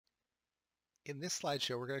In this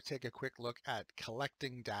slideshow, we're going to take a quick look at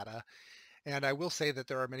collecting data. And I will say that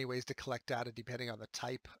there are many ways to collect data depending on the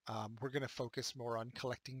type. We're going to focus more on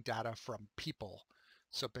collecting data from people.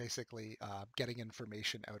 So basically getting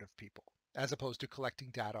information out of people, as opposed to collecting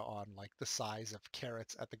data on like the size of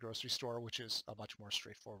carrots at the grocery store, which is a much more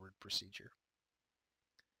straightforward procedure.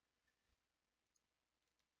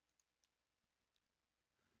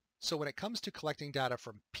 So when it comes to collecting data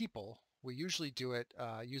from people, we usually do it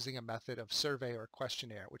using a method of survey or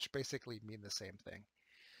questionnaire, which basically mean the same thing.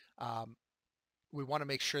 Um, we want to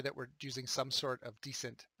make sure that we're using some sort of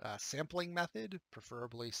decent sampling method,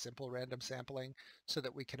 preferably simple random sampling, so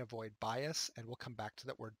that we can avoid bias. And we'll come back to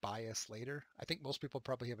that word bias later. I think most people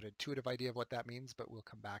probably have an intuitive idea of what that means, but we'll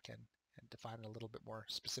come back and define it a little bit more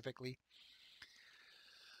specifically.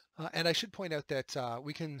 And I should point out that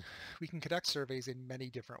we can conduct surveys in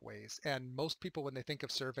many different ways. And most people, when they think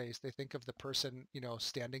of surveys, they think of the person,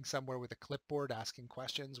 standing somewhere with a clipboard asking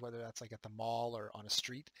questions, whether that's like at the mall or on a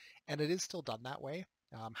street. And it is still done that way.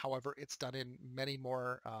 However, it's done in many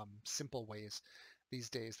more simple ways these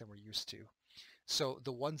days than we're used to. So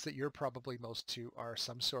the ones that you're probably most to are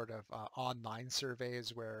some sort of online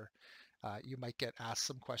surveys where you might get asked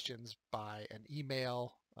some questions by an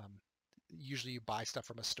email. Usually you buy stuff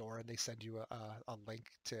from a store and they send you a link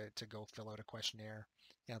to go fill out a questionnaire,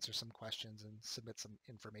 answer some questions, and submit some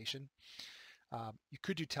information. You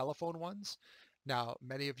could do telephone ones. Now,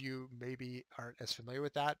 many of you maybe aren't as familiar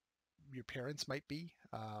with that. Your parents might be,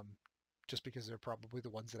 just because they're probably the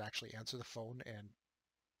ones that actually answer the phone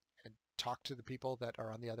and talk to the people that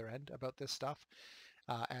are on the other end about this stuff.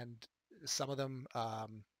 And some of them,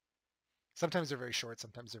 sometimes they're very short,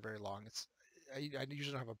 sometimes they're very long. I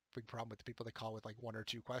usually don't have a big problem with the people that call with like one or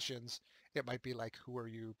two questions. It might be like, who are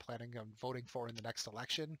you planning on voting for in the next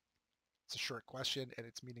election? It's a short question and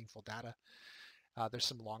it's meaningful data. There's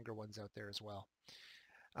some longer ones out there as well.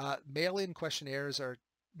 Mail-in questionnaires are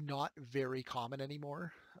not very common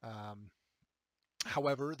anymore.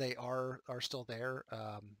 However, they are still there.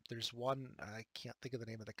 There's one, I can't think of the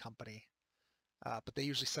name of the company, but they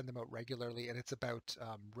usually send them out regularly, and it's about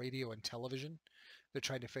radio and television. They're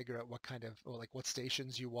trying to figure out what kind of, or like what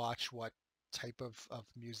stations you watch, what type of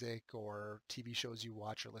music or TV shows you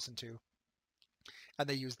watch or listen to, and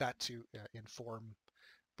they use that to inform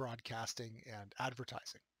broadcasting and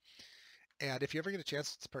advertising. And if you ever get a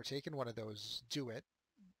chance to partake in one of those, do it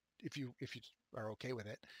if you are okay with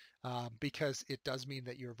it, because it does mean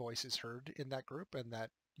that your voice is heard in that group and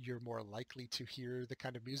that you're more likely to hear the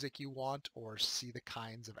kind of music you want or see the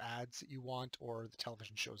kinds of ads that you want or the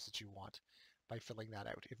television shows that you want by filling that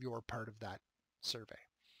out if you're part of that survey.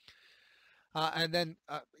 And then,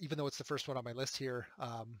 even though it's the first one on my list here,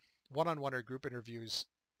 one-on-one or group interviews,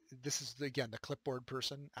 this is, again, the clipboard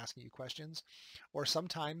person asking you questions. Or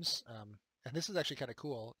sometimes, and this is actually kind of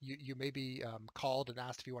cool, you may be called and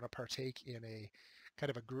asked if you want to partake in a kind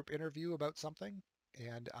of a group interview about something.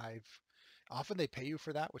 And often they pay you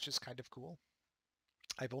for that, which is kind of cool.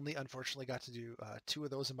 I've only unfortunately got to do two of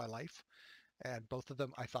those in my life, and both of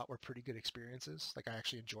them I thought were pretty good experiences. Like I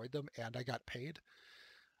actually enjoyed them and I got paid.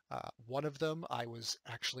 One of them, I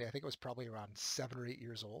think I was probably around 7 or 8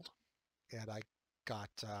 years old, and I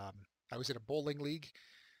was in a bowling league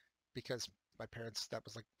because my parents, that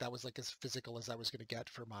was like as physical as I was going to get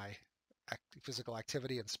for my physical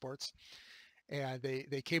activity and sports. And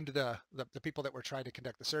they came to the people that were trying to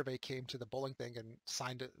conduct the survey came to the bowling thing and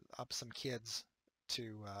signed up some kids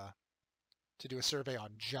to do a survey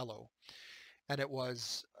on Jello. And it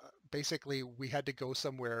was basically we had to go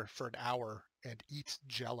somewhere for an hour and eat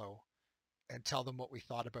Jello and tell them what we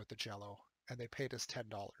thought about the Jello, and they paid us $10.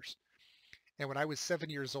 And when I was 7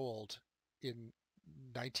 years old in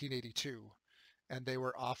 1982, and they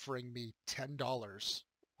were offering me $10,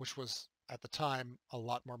 which was at the time a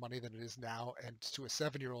lot more money than it is now, and to a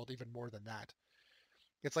 7-year-old even more than that.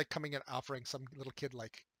 It's like coming and offering some little kid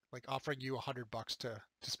like offering you $100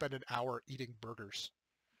 to spend an hour eating burgers.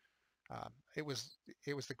 It was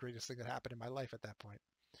the greatest thing that happened in my life at that point.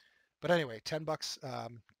 But anyway,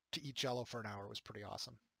 $10 to eat Jello for an hour was pretty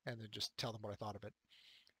awesome, and then just tell them what I thought of it.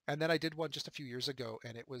 And then I did one just a few years ago,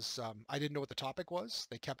 and it was I didn't know what the topic was.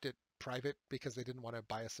 They kept it private because they didn't want to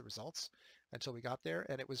bias the results until we got there,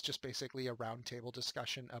 and it was just basically a roundtable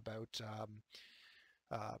discussion about um,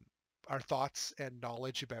 our thoughts and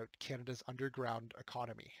knowledge about Canada's underground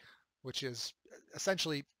economy, which is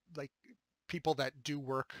essentially like people that do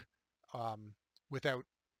work um, without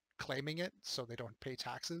claiming it, so they don't pay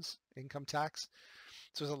taxes, income tax.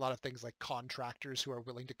 So there's a lot of things like contractors who are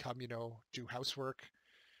willing to come, do housework,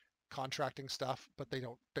 contracting stuff, but they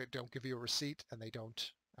don't give you a receipt and they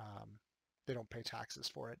don't pay taxes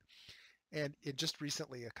for it. And it just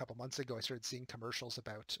recently, a couple months ago, I started seeing commercials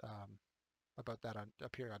about that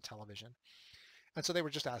appearing on television. And so they were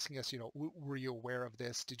just asking us, were you aware of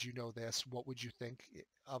this? Did you know this? What would you think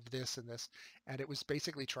of this and this? And it was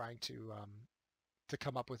basically trying to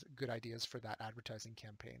come up with good ideas for that advertising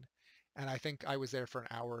campaign. And I think I was there for an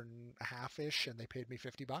hour and a half-ish, and they paid me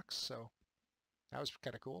 $50. So that was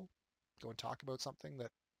kind of cool. Go and talk about something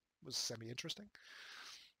that was semi-interesting.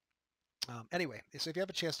 Anyway, so if you have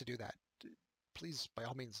a chance to do that, please, by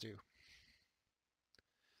all means, do.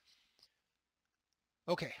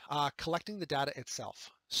 Okay, collecting the data itself.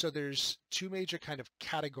 So there's two major kind of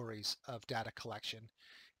categories of data collection,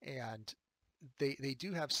 and they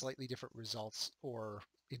do have slightly different results or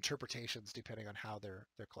interpretations depending on how they're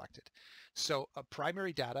collected. So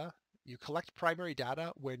primary data, you collect primary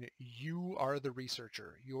data when you are the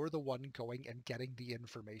researcher. You're the one going and getting the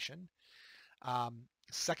information.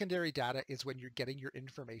 Secondary data is when you're getting your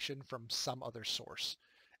information from some other source.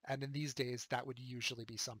 And in these days, that would usually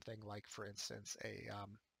be something like, for instance,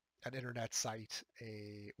 an internet site,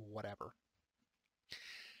 a whatever.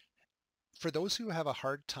 For those who have a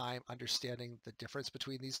hard time understanding the difference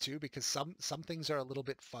between these two, because some things are a little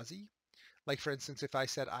bit fuzzy, like for instance, if I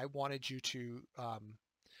said I wanted you to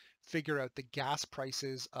figure out the gas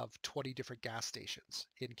prices of 20 different gas stations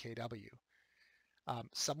in KW,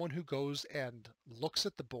 someone who goes and looks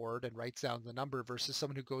at the board and writes down the number versus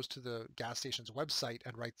someone who goes to the gas station's website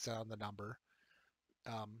and writes down the number,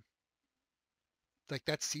 like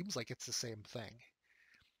that seems like it's the same thing.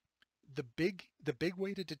 The big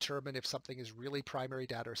way to determine if something is really primary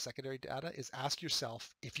data or secondary data is ask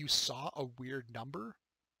yourself, if you saw a weird number,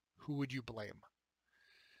 who would you blame?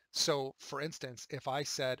 So for instance, if I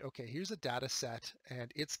said, okay, here's a data set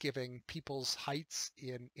and it's giving people's heights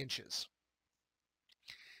in inches.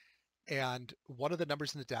 And one of the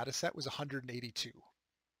numbers in the data set was 182.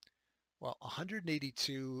 Well,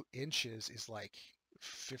 182 inches is like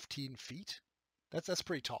 15 feet. That's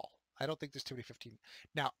pretty tall. I don't think there's too many 15.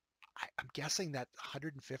 Now, I'm guessing that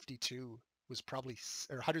 152 was probably,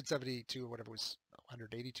 or 172 or whatever was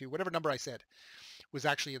 182, whatever number I said, was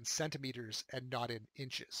actually in centimeters and not in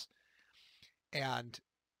inches. And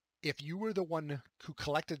if you were the one who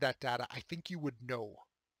collected that data, I think you would know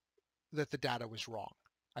that the data was wrong.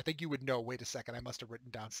 I think you would know, wait a second, I must have written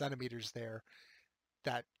down centimeters there.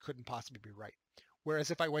 That couldn't possibly be right. Whereas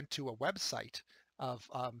if I went to a website of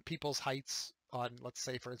people's heights on, let's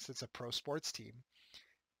say, for instance, a pro sports team,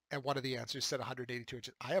 and one of the answers said 182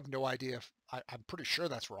 inches, I have no idea if, I'm pretty sure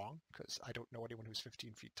that's wrong because I don't know anyone who's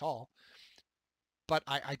 15 feet tall, but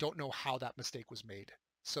I don't know how that mistake was made.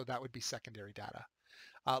 So that would be secondary data.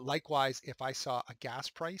 Likewise, if I saw a gas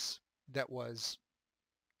price that was,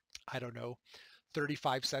 I don't know,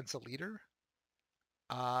 35 cents a liter,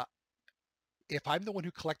 if I'm the one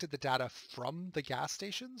who collected the data from the gas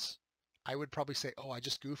stations, I would probably say, oh, I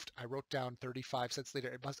just goofed. I wrote down 35 cents a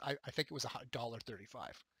liter. I think it was $1.35.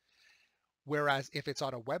 Whereas if it's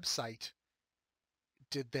on a website,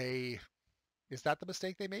 is that the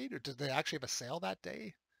mistake they made? Or did they actually have a sale that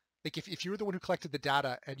day? Like if you were the one who collected the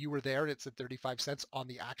data and you were there and it said 35 cents on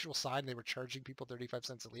the actual sign, they were charging people 35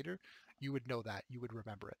 cents a liter, you would know that. You would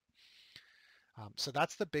remember it. So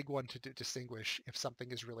that's the big one to distinguish if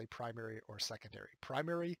something is really primary or secondary.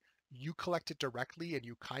 Primary, you collect it directly and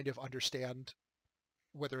you kind of understand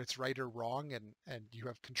whether it's right or wrong, and you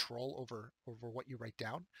have control over what you write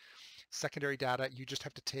down. Secondary data, you just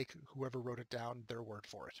have to take whoever wrote it down, their word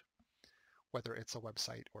for it, whether it's a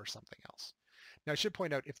website or something else. Now I should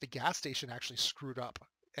point out, if the gas station actually screwed up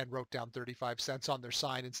and wrote down 35 cents on their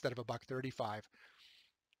sign instead of $1.35,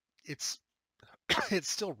 it's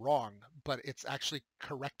still wrong, but it's actually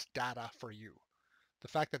correct data for you. The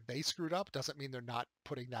fact that they screwed up doesn't mean they're not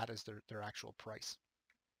putting that as their actual price.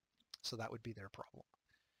 So that would be their problem,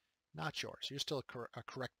 not yours. You're still a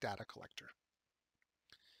correct data collector.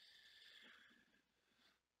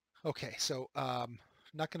 Okay, so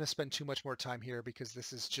not going to spend too much more time here because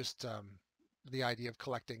this is just the idea of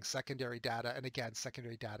collecting secondary data. And again,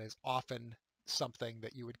 secondary data is often something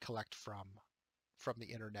that you would collect from the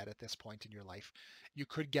internet at this point in your life. You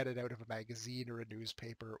could get it out of a magazine or a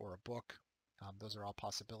newspaper or a book. Those are all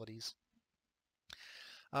possibilities.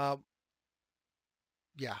 Yeah,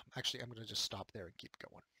 actually, I'm going to just stop there and keep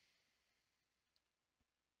going.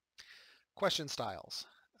 Question styles.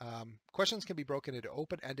 Questions can be broken into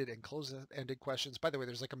open-ended and closed-ended questions. By the way,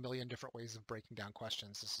 there's like a million different ways of breaking down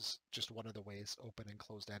questions. This is just one of the ways, open and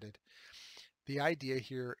closed-ended. The idea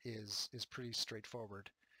here is pretty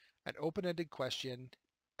straightforward. An open-ended question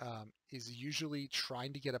is usually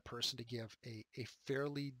trying to get a person to give a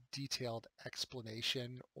fairly detailed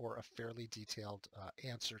explanation or a fairly detailed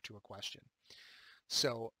answer to a question.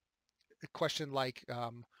 So a question like,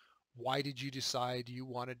 why did you decide you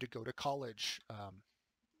wanted to go to college?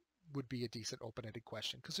 Would be a decent open-ended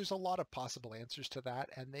question, because there's a lot of possible answers to that,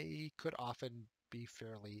 and they could often be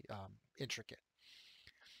fairly intricate.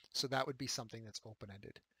 So that would be something that's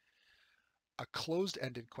open-ended. A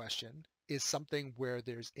closed-ended question is something where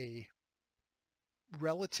there's a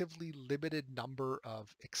relatively limited number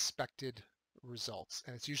of expected results,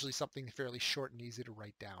 and it's usually something fairly short and easy to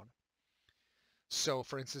write down. So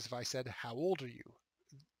for instance, if I said, how old are you?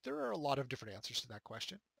 There are a lot of different answers to that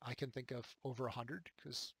question. I can think of over 100,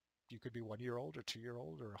 because you could be 1 year old or 2 year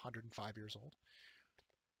old or 105 years old.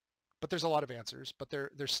 But there's a lot of answers, but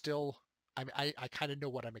there's still, I kind of know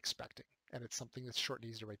what I'm expecting, and it's something that's short and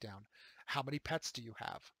easy to write down. How many pets do you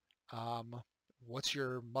have? What's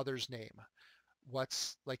your mother's name?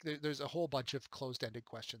 What's like, there's a whole bunch of closed-ended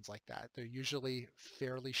questions like that. They're usually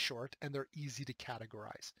fairly short and they're easy to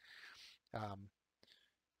categorize.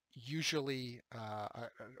 Usually an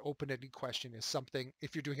open-ended question is something,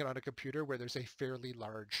 if you're doing it on a computer, where there's a fairly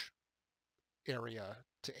large area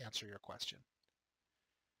to answer your question.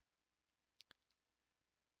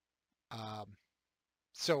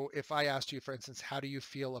 So if I asked you, for instance, how do you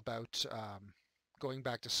feel about going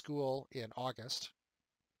back to school in August?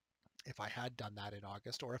 If I had done that in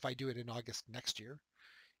August, or if I do it in August next year,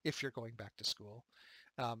 if you're going back to school,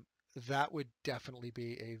 that would definitely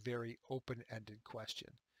be a very open-ended question,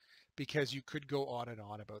 because you could go on and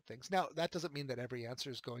on about things. Now, that doesn't mean that every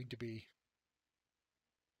answer is going to be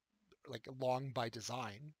like long by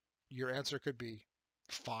design. Your answer could be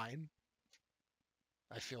fine.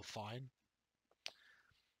 I feel fine.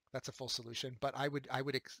 That's a full solution, but I would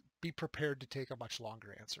be prepared to take a much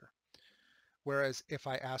longer answer. Whereas if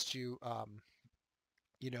I asked you,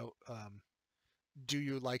 do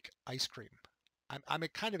you like ice cream? I'm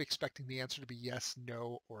kind of expecting the answer to be yes,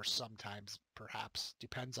 no, or sometimes, perhaps,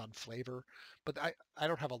 depends on flavor. But I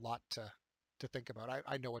don't have a lot to think about.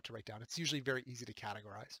 I know what to write down. It's usually very easy to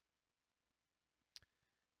categorize.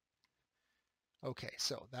 Okay,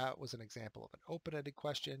 so that was an example of an open-ended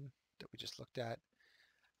question that we just looked at.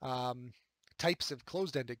 Types of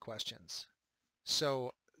closed-ended questions.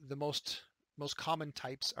 So the most common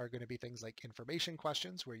types are going to be things like information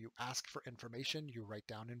questions, where you ask for information, you write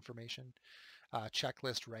down information.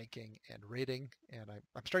 Checklist, ranking, and rating. And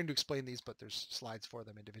I'm starting to explain these, but there's slides for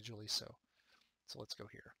them individually. So let's go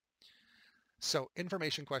here. So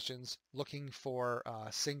information questions, looking for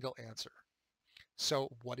a single answer. So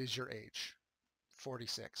what is your age?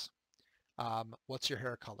 46. What's your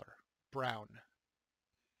hair color? Brown.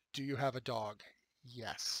 Do you have a dog?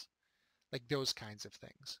 Yes. Like those kinds of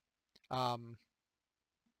things.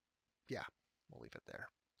 Yeah, we'll leave it there.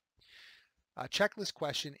 A checklist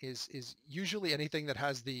question is usually anything that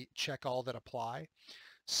has the check all that apply.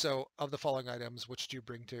 So of the following items, which do you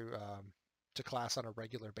bring to class on a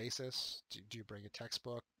regular basis? Do you bring a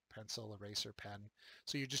textbook, pencil, eraser, pen?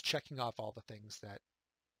 So you're just checking off all the things that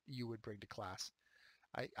you would bring to class.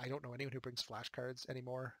 I don't know anyone who brings flashcards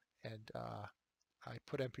anymore, and I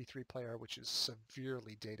put MP3 player, which is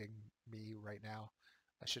severely dating me right now.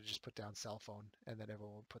 I should have just put down cell phone, and then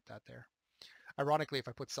everyone would put that there. Ironically, if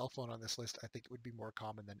I put cell phone on this list, I think it would be more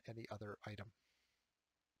common than any other item.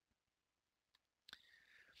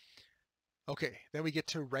 Okay, then we get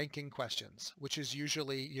to ranking questions, which is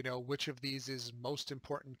usually, which of these is most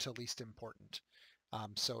important to least important.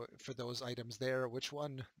 So for those items there, which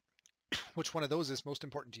one of those is most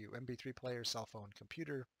important to you? MP3 player, cell phone,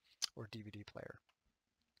 computer, or DVD player?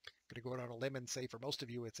 I'm going to go out on a limb and say for most of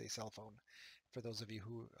you, it's a cell phone. For those of you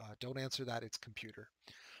who don't answer that, it's computer.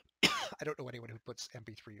 I don't know anyone who puts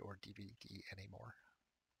MP3 or DVD anymore.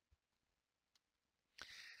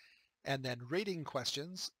 And then rating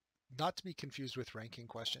questions, not to be confused with ranking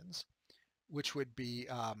questions, which would be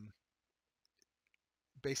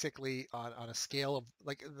basically on a scale of,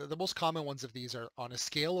 like, the most common ones of these are on a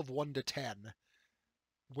scale of 1 to 10.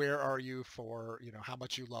 Where are you for, how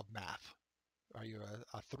much you love math? Are you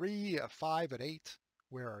a 3, a 5, an 8?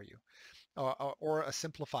 Where are you? Or a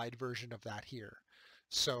simplified version of that here.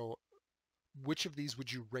 So which of these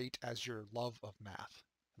would you rate as your love of math?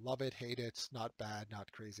 Love it, hate it, not bad,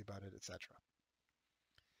 not crazy about it, etc.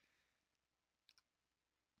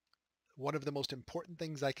 One of the most important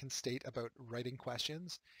things I can state about writing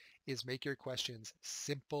questions is make your questions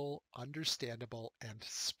simple, understandable, and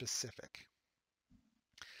specific.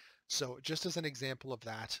 So just as an example of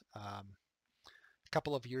that, a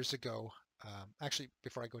couple of years ago, Actually,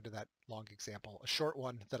 before I go into that long example, a short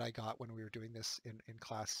one that I got when we were doing this in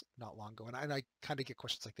class not long ago, and I kind of get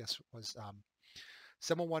questions like this, was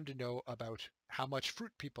someone wanted to know about how much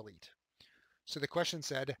fruit people eat. So the question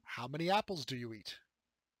said, how many apples do you eat?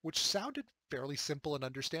 Which sounded fairly simple and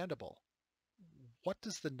understandable. What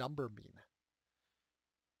does the number mean?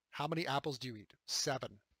 How many apples do you eat? 7.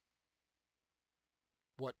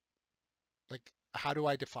 What, like, how do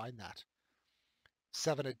I define that?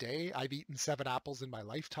 7 a day? I've eaten 7 apples in my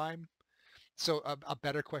lifetime. So a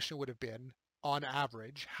better question would have been, on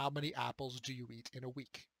average, how many apples do you eat in a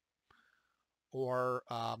week? Or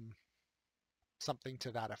something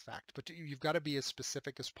to that effect. But you've got to be as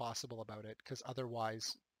specific as possible about it, because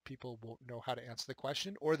otherwise people won't know how to answer the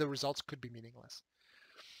question, or the results could be meaningless.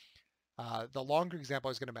 The longer example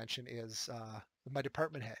I was going to mention is my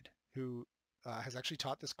department head, who has actually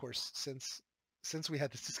taught this course since we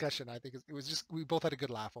had this discussion. I think it was just, we both had a good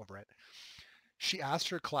laugh over it. She asked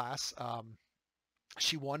her class,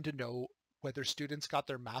 she wanted to know whether students got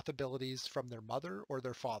their math abilities from their mother or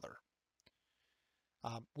their father.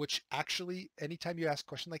 Which actually, anytime you ask a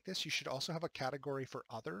question like this, you should also have a category for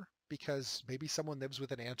other, because maybe someone lives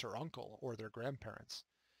with an aunt or uncle or their grandparents,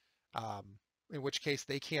 in which case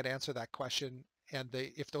they can't answer that question. And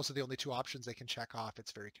if those are the only 2 options they can check off,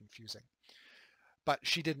 it's very confusing. But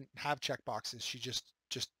she didn't have check boxes. She just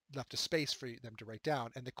left a space for them to write down.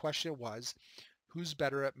 And the question was, who's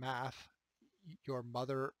better at math? Your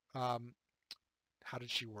mother, how did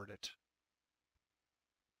she word it?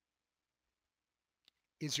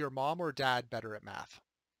 Is your mom or dad better at math?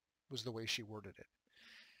 Was the way she worded it.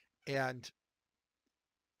 And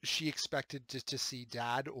she expected to see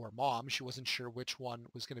dad or mom. She wasn't sure which one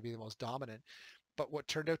was going to be the most dominant. But what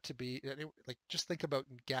turned out to be, like, just think about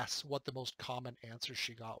and guess what the most common answer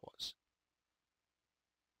she got was.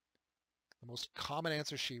 The most common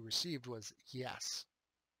answer she received was yes.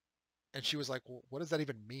 And she was like, well, what does that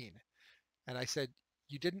even mean? And I said,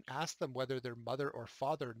 you didn't ask them whether their mother or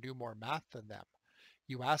father knew more math than them.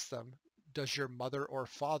 You asked them, is your mother or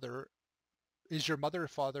father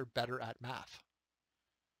better at math?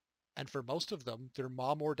 And for most of them, their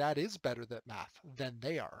mom or dad is better at math than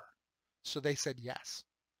they are. So they said yes.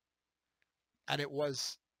 And it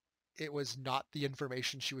was not the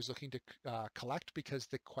information she was looking to collect, because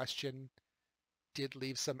the question did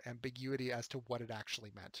leave some ambiguity as to what it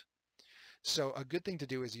actually meant. So a good thing to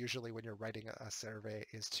do is, usually when you're writing a survey,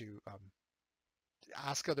 is to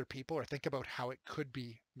ask other people or think about how it could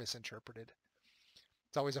be misinterpreted.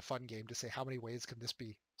 It's always a fun game to say, how many ways can this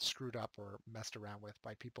be screwed up or messed around with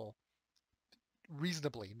by people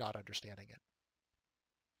reasonably not understanding it.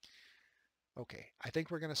 Okay, I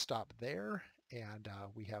think we're going to stop there, and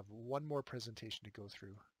we have one more presentation to go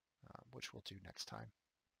through, which we'll do next time.